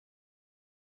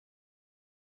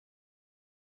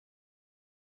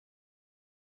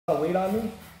weight on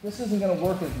me, this isn't going to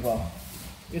work as well.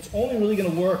 It's only really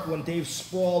going to work when Dave's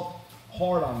sprawled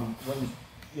hard on me, when he's,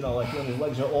 you know, like when his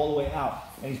legs are all the way out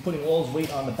and he's putting all his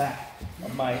weight on the back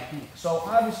of my. So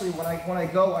obviously when I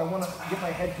go, I want to get my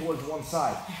head towards one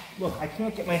side. Look, I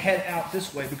can't get my head out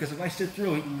this way because if I sit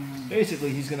through,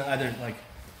 basically he's going to either like,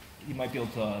 he might be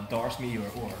able to darce me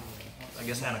or I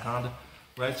guess anaconda,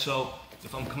 right? So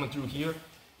if I'm coming through here,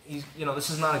 he's, you know, this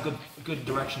is not a good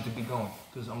direction to be going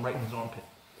because I'm right in his armpit.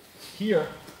 Here,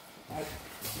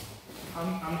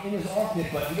 I'm in his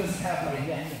armpit, but he doesn't have my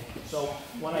neck. So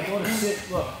when I go to sit,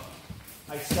 look,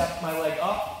 I step my leg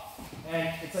up,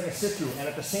 and it's like a sit-through. And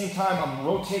at the same time, I'm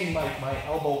rotating my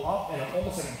elbow up, and I'm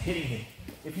almost like I'm hitting him.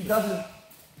 If he doesn't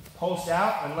post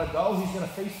out and let go, he's going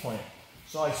to face plant.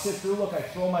 So I sit through, look, I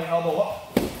throw my elbow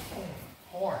up,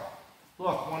 hard.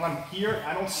 Look, when I'm here,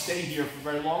 I don't stay here for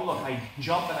very long. Look, I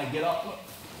jump and I get up,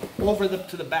 look, over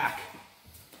to the back.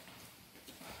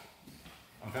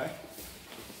 Okay?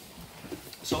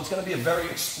 So it's going to be a very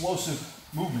explosive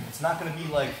movement. It's not going to be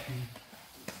like,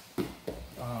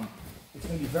 it's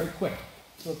going to be very quick.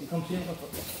 So if he comes here, look,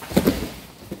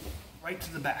 right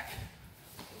to the back.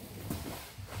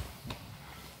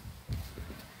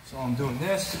 So I'm doing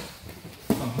this.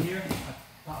 I'm here, I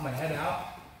pop my head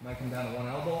out, and I come down to one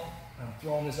elbow, and I'm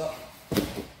throwing this up,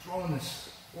 throwing this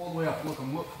all the way up. Look,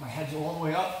 my head's all the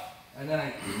way up, and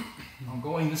then I'm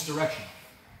going this direction.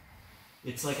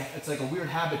 It's like a weird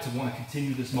habit to want to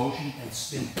continue this motion and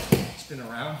spin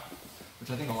around, which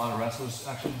I think a lot of wrestlers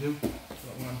actually do. So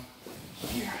when I'm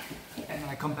here, and then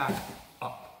I come back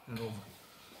up and over.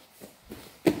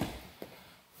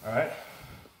 All right.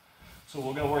 So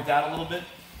we're going to work that a little bit.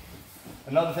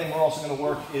 Another thing we're also going to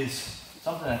work is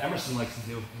something that Emerson likes to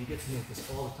do, and he gets me at this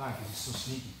all the time because he's so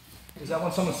sneaky. Is that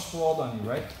when someone's sprawled on you,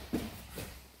 right?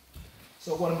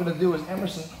 So what I'm going to do is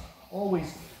Emerson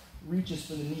always reaches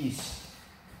for the knees.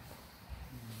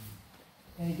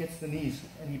 And he gets the knees,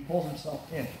 and he pulls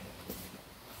himself in.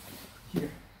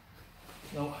 Here.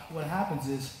 So what happens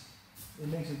is, it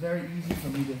makes it very easy for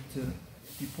me to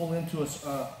if you pull into us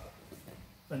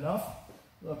enough,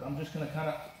 look, I'm just going to kind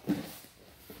of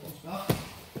up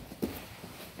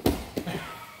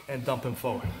and dump him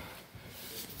forward.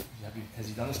 Has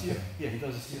he done this to you? Yeah, he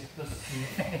does this to you.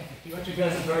 He actually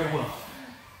does it very well.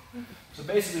 So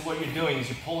basically what you're doing is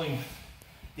you're pulling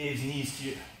Dave's knees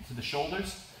to the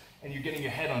shoulders and you're getting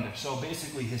your head under. So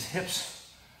basically his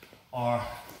hips are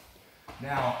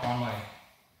now on my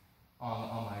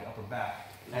upper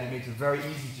back. And it makes it very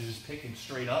easy to just pick him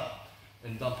straight up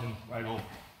and dump him right over.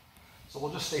 So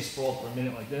we'll just stay sprawled for a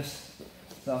minute like this.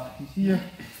 So he's here.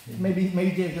 Maybe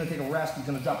Dave's going to take a rest. He's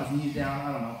going to drop his knees down.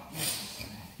 I don't know.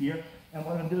 Here. And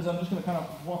what I'm going to do is I'm just going to kind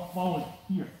of walk forward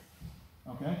here.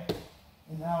 Okay?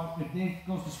 And now if Dave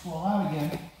goes to sprawl out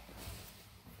again,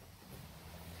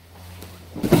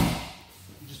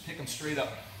 you just pick him straight up.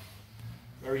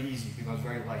 Very easy. It becomes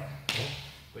very light.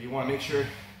 But you want to make sure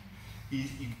you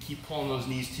keep pulling those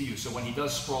knees to you. So when he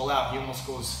does sprawl out, he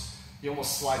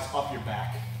almost slides up your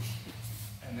back.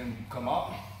 And then we come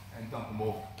up and dump them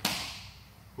over.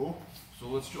 Cool? So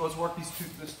let's work these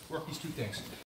two things.